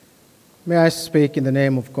May I speak in the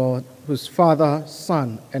name of God, whose Father,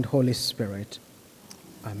 Son, and Holy Spirit.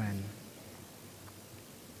 Amen.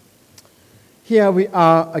 Here we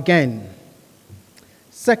are again.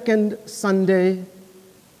 Second Sunday,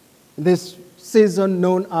 this season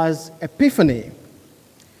known as Epiphany.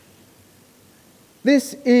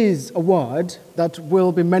 This is a word that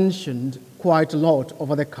will be mentioned quite a lot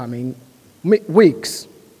over the coming weeks.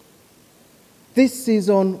 This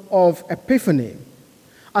season of Epiphany,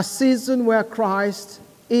 a season where Christ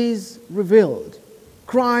is revealed,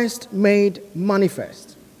 Christ made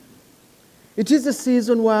manifest. It is a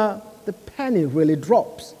season where the penny really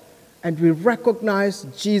drops and we recognize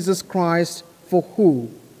Jesus Christ for who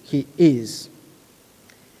he is.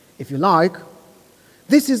 If you like,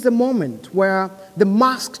 this is the moment where the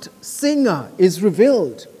masked singer is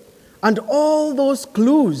revealed and all those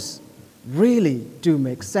clues really do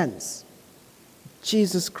make sense.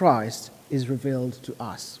 Jesus Christ is revealed to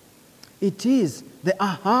us. It is the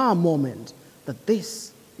aha moment that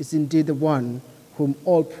this is indeed the one whom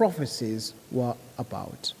all prophecies were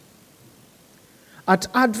about. At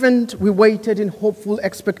Advent, we waited in hopeful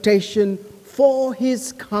expectation for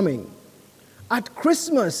his coming. At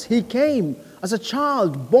Christmas, he came as a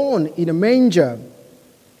child born in a manger.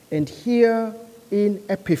 And here in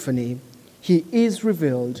Epiphany, he is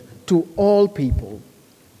revealed to all people.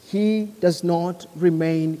 He does not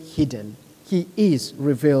remain hidden. He is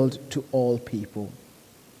revealed to all people.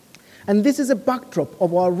 And this is a backdrop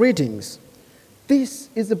of our readings. This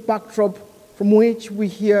is a backdrop from which we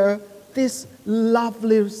hear this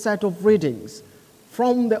lovely set of readings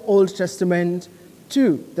from the Old Testament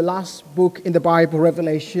to the last book in the Bible,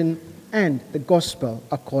 Revelation, and the Gospel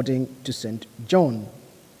according to St. John.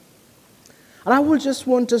 And I will just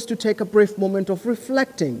want us to take a brief moment of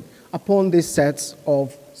reflecting upon these sets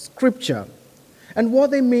of Scripture and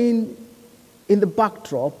what they mean in the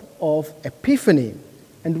backdrop of Epiphany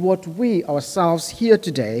and what we ourselves here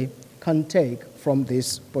today can take from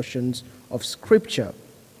these portions of Scripture.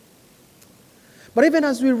 But even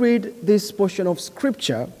as we read this portion of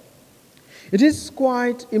Scripture, it is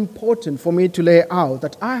quite important for me to lay out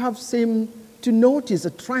that I have seemed to notice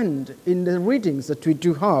a trend in the readings that we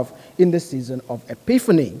do have in the season of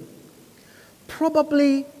Epiphany,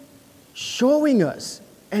 probably showing us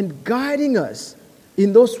and guiding us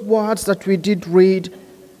in those words that we did read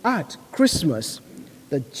at Christmas,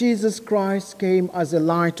 that Jesus Christ came as a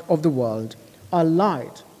light of the world, a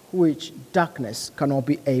light which darkness cannot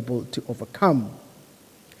be able to overcome.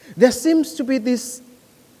 There seems to be this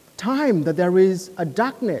time that there is a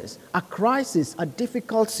darkness, a crisis, a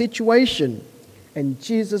difficult situation, and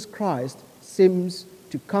Jesus Christ seems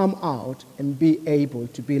to come out and be able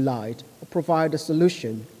to be light or provide a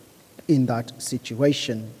solution in that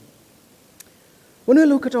situation. When we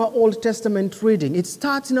look at our Old Testament reading, it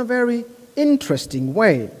starts in a very interesting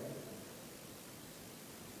way.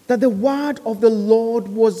 That the word of the Lord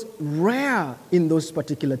was rare in those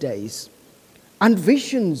particular days, and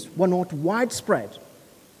visions were not widespread.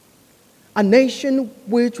 A nation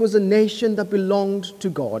which was a nation that belonged to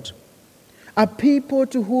God, a people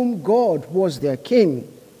to whom God was their king,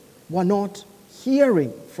 were not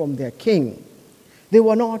hearing from their king. They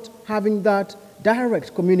were not having that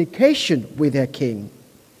direct communication with their king.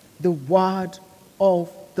 The word of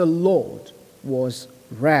the Lord was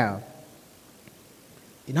rare.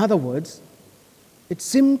 In other words, it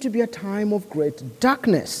seemed to be a time of great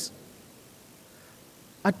darkness,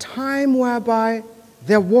 a time whereby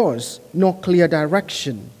there was no clear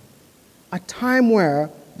direction, a time where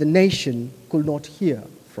the nation could not hear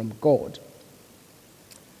from God.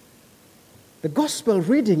 The gospel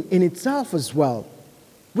reading in itself as well,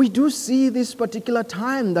 we do see this particular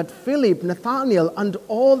time that Philip, Nathanael, and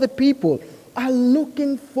all the people are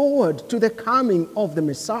looking forward to the coming of the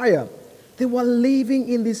Messiah. They were living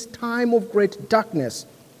in this time of great darkness,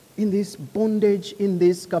 in this bondage, in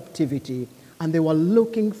this captivity, and they were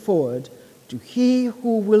looking forward to he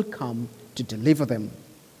who will come to deliver them.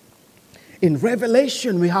 In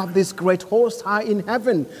Revelation, we have this great host high in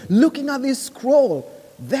heaven, looking at this scroll,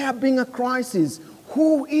 there being a crisis.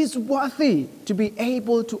 Who is worthy to be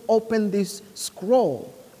able to open this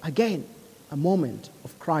scroll? Again, a moment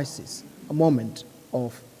of crisis, a moment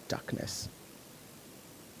of darkness.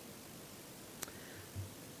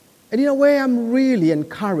 And in a way, I'm really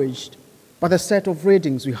encouraged by the set of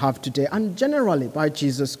readings we have today, and generally by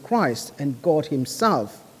Jesus Christ and God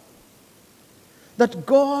himself, that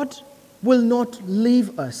God will not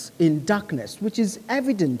leave us in darkness, which is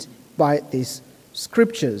evident by these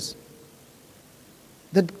scriptures.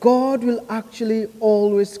 That God will actually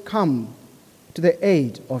always come to the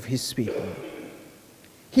aid of his people.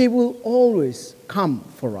 He will always come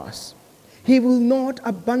for us. He will not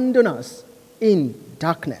abandon us in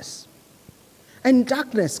darkness. And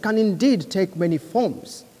darkness can indeed take many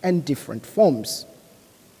forms and different forms.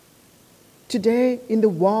 Today, in the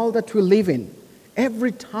world that we live in,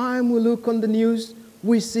 every time we look on the news,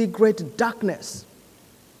 we see great darkness.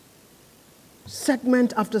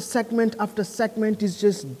 Segment after segment after segment is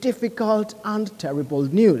just difficult and terrible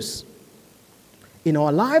news. In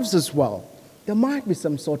our lives as well, there might be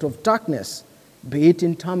some sort of darkness, be it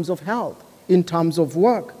in terms of health, in terms of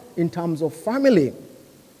work, in terms of family.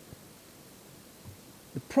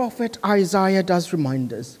 The prophet Isaiah does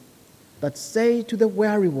remind us that say to the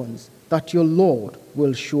weary ones that your Lord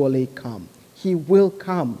will surely come. He will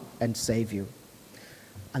come and save you.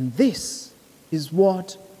 And this is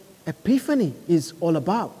what Epiphany is all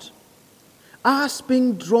about. Us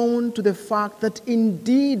being drawn to the fact that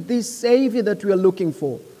indeed this Savior that we are looking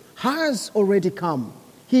for has already come.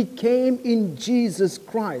 He came in Jesus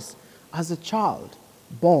Christ as a child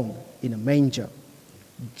born in a manger.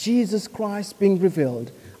 Jesus Christ being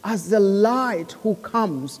revealed as the light who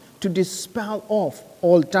comes to dispel off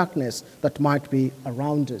all darkness that might be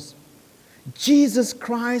around us. Jesus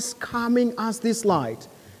Christ coming as this light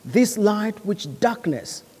which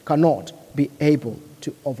darkness cannot be able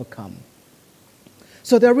to overcome.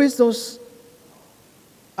 So there is those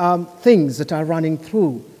things that are running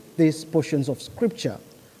through these portions of Scripture.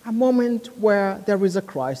 A moment where there is a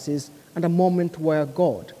crisis and a moment where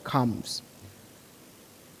God comes.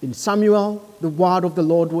 In Samuel, the word of the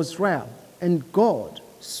Lord was rare, and God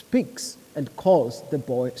speaks and calls the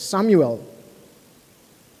boy Samuel.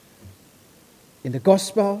 In the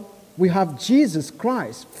Gospel, we have Jesus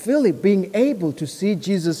Christ, Philip being able to see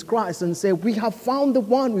Jesus Christ and say, we have found the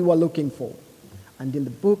one we were looking for. And in the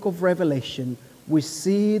book of Revelation, we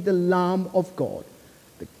see the Lamb of God,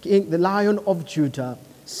 the King, the Lion of Judah,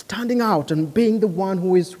 standing out and being the one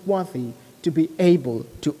who is worthy to be able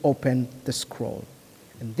to open the scroll.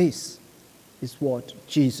 And this is what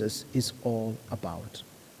Jesus is all about.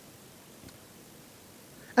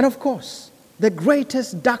 And of course, the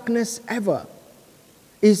greatest darkness ever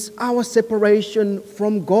is our separation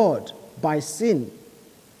from God by sin.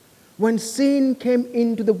 When sin came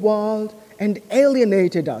into the world and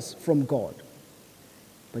alienated us from God.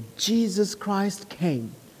 But Jesus Christ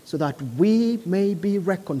came so that we may be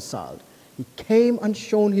reconciled. He came and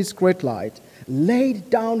shone his great light,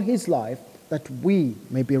 laid down his life that we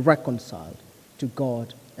may be reconciled to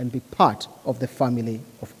God and be part of the family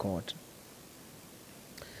of God.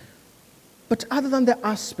 But other than the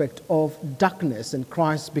aspect of darkness and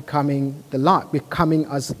Christ becoming the light, becoming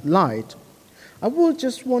as light, I will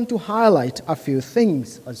just want to highlight a few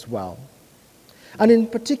things as well. And in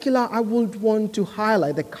particular, I would want to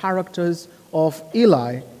highlight the characters of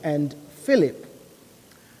Eli and Philip.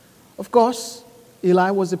 Of course,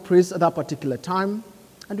 Eli was a priest at that particular time,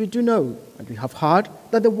 and we do know, and we have heard,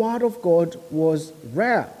 that the word of God was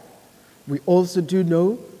rare. We also do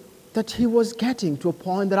know that he was getting to a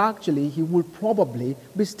point that actually he would probably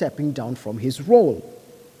be stepping down from his role.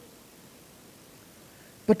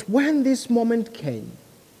 But when this moment came,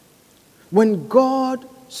 when God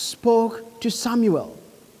spoke to Samuel,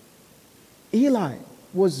 Eli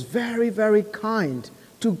was very, very kind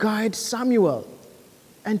to guide Samuel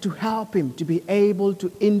and to help him to be able to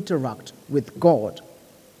interact with God.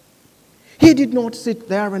 He did not sit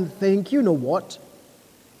there and think, you know what?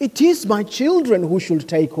 It is my children who should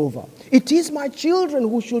take over. It is my children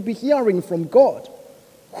who should be hearing from God.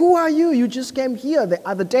 Who are you? You just came here the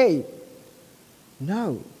other day.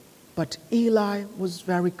 No, but Eli was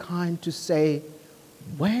very kind to say,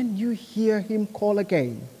 when you hear him call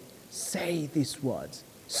again, say these words.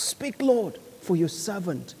 Speak, Lord, for your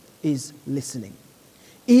servant is listening.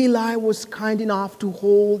 Eli was kind enough to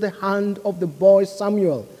hold the hand of the boy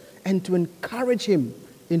Samuel and to encourage him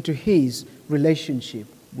into his relationship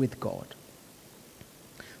with God.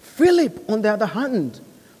 Philip, on the other hand,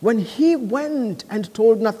 when he went and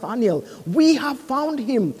told Nathanael, we have found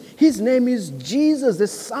him. His name is Jesus, the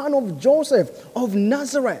son of Joseph of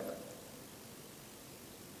Nazareth.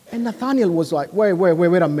 And Nathanael was like, wait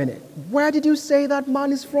a minute. Where did you say that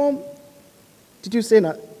man is from? Did you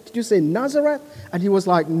say Nazareth? And he was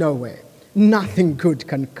like, no way. Nothing good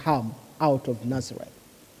can come out of Nazareth.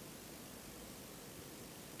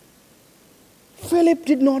 Philip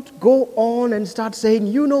did not go on and start saying,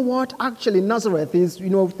 you know what, actually Nazareth is,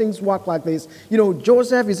 things work like this.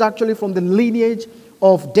 Joseph is actually from the lineage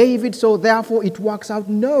of David, so therefore it works out.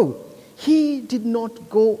 No, he did not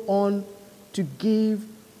go on to give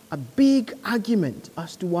a big argument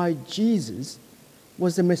as to why Jesus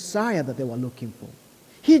was the Messiah that they were looking for.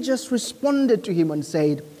 He just responded to him and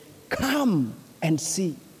said, come and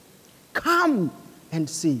see. Come and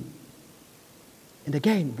see. And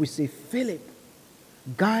again, we see Philip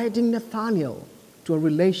guiding Nathanael to a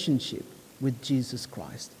relationship with Jesus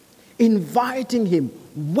Christ, inviting him,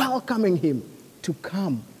 welcoming him to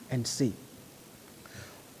come and see.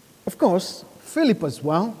 Of course, Philip as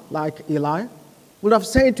well, like Eli, would have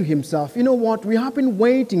said to himself, you know what, we have been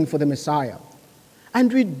waiting for the Messiah.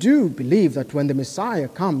 And we do believe that when the Messiah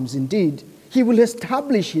comes, indeed, he will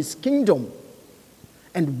establish his kingdom.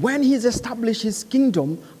 And when he's established his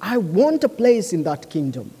kingdom, I want a place in that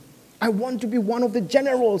kingdom. I want to be one of the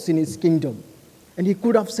generals in his kingdom. And he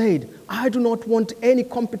could have said, I do not want any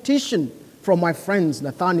competition from my friends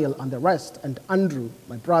Nathanael and the rest, and Andrew,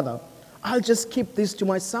 my brother. I'll just keep this to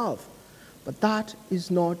myself. But that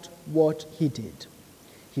is not what he did.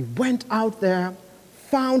 He went out there,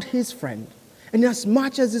 found his friend, and as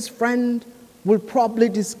much as his friend will probably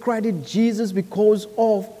discredit Jesus because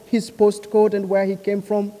of his postcode and where he came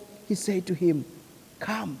from, he said to him,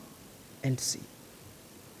 come and see.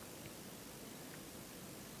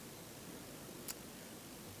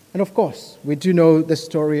 And of course, we do know the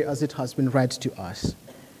story as it has been read to us.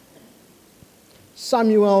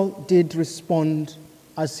 Samuel did respond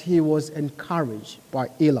as he was encouraged by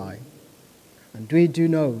Eli. And we do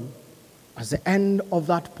know, as the end of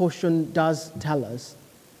that portion does tell us,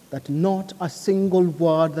 that not a single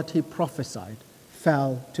word that he prophesied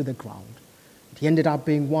fell to the ground. He ended up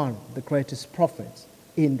being one of the greatest prophets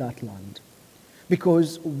in that land.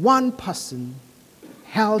 Because one person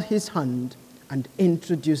held his hand and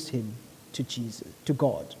introduced him to Jesus, to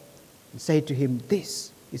God, and said to him,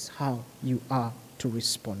 this is how you are to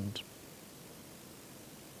respond.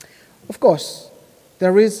 Of course,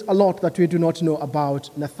 there is a lot that we do not know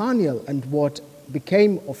about Nathanael and what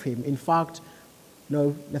became of him. In fact,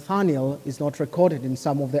 no, Nathanael is not recorded in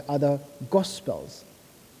some of the other Gospels.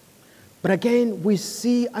 But again, we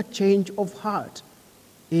see a change of heart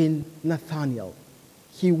in Nathanael.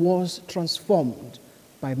 He was transformed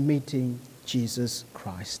by meeting Jesus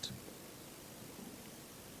Christ.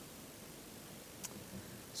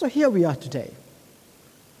 So here we are today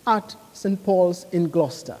at St. Paul's in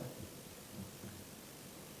Gloucester.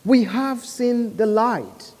 We have seen the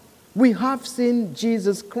light. We have seen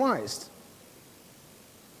Jesus Christ.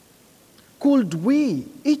 Could we,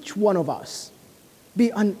 each one of us, be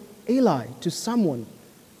an Eli to someone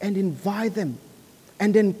and invite them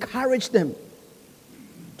and encourage them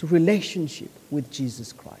to relationship with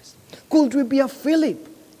Jesus Christ? Could we be a Philip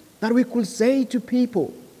that we could say to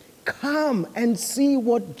people, come and see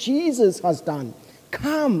what Jesus has done.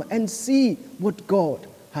 Come and see what God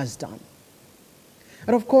has done.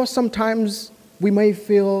 And of course, sometimes we may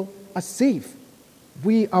feel as if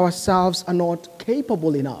we ourselves are not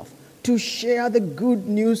capable enough to share the good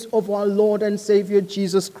news of our Lord and Savior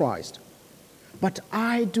Jesus Christ. But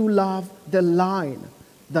I do love the line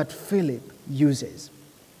that Philip uses.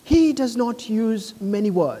 He does not use many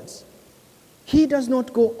words. He does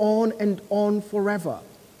not go on and on forever.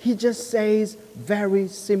 He just says very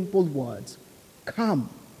simple words. Come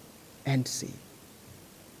and see.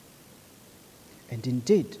 And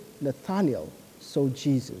indeed, Nathanael saw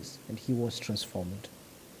Jesus and he was transformed.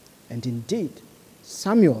 And indeed,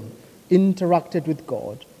 Samuel interacted with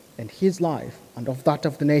God, and his life and of that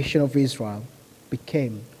of the nation of Israel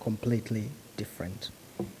became completely different.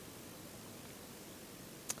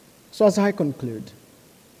 So as I conclude,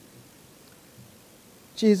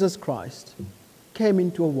 Jesus Christ came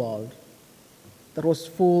into a world that was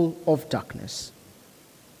full of darkness.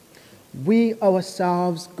 We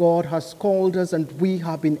ourselves, God has called us, and we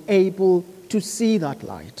have been able to see that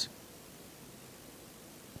light.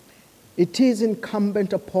 It is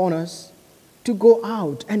incumbent upon us to go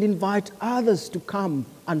out and invite others to come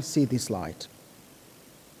and see this light.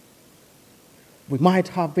 We might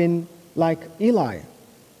have been like Eli,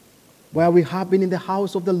 where we have been in the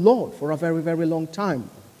house of the Lord for a very, very long time.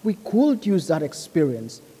 We could use that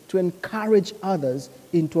experience to encourage others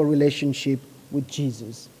into a relationship with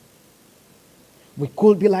Jesus. We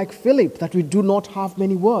could be like Philip, that we do not have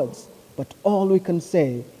many words, but all we can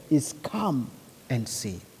say is, come and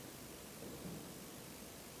see.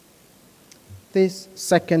 This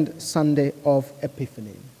second Sunday of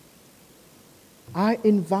Epiphany, I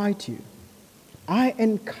invite you, I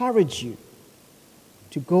encourage you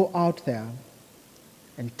to go out there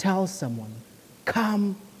and tell someone,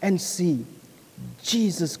 come and see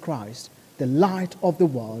Jesus Christ, the light of the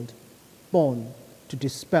world, born to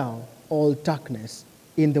dispel all darkness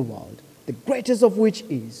in the world, the greatest of which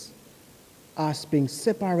is us being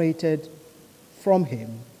separated from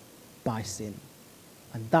him by sin.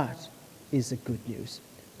 And that is the good news.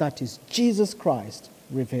 That is Jesus Christ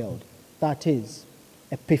revealed. That is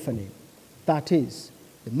Epiphany. that is,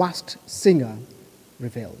 the masked singer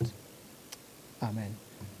revealed. Amen.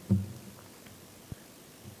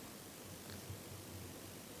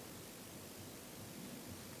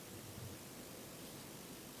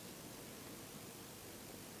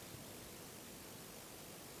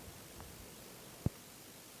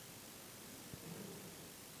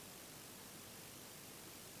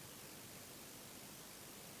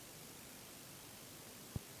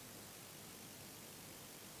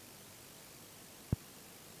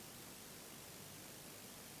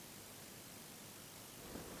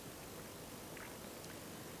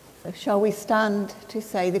 So shall we stand to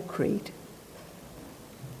say the creed?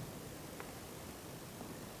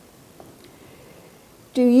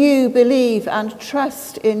 Do you believe and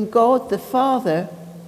trust in God the Father,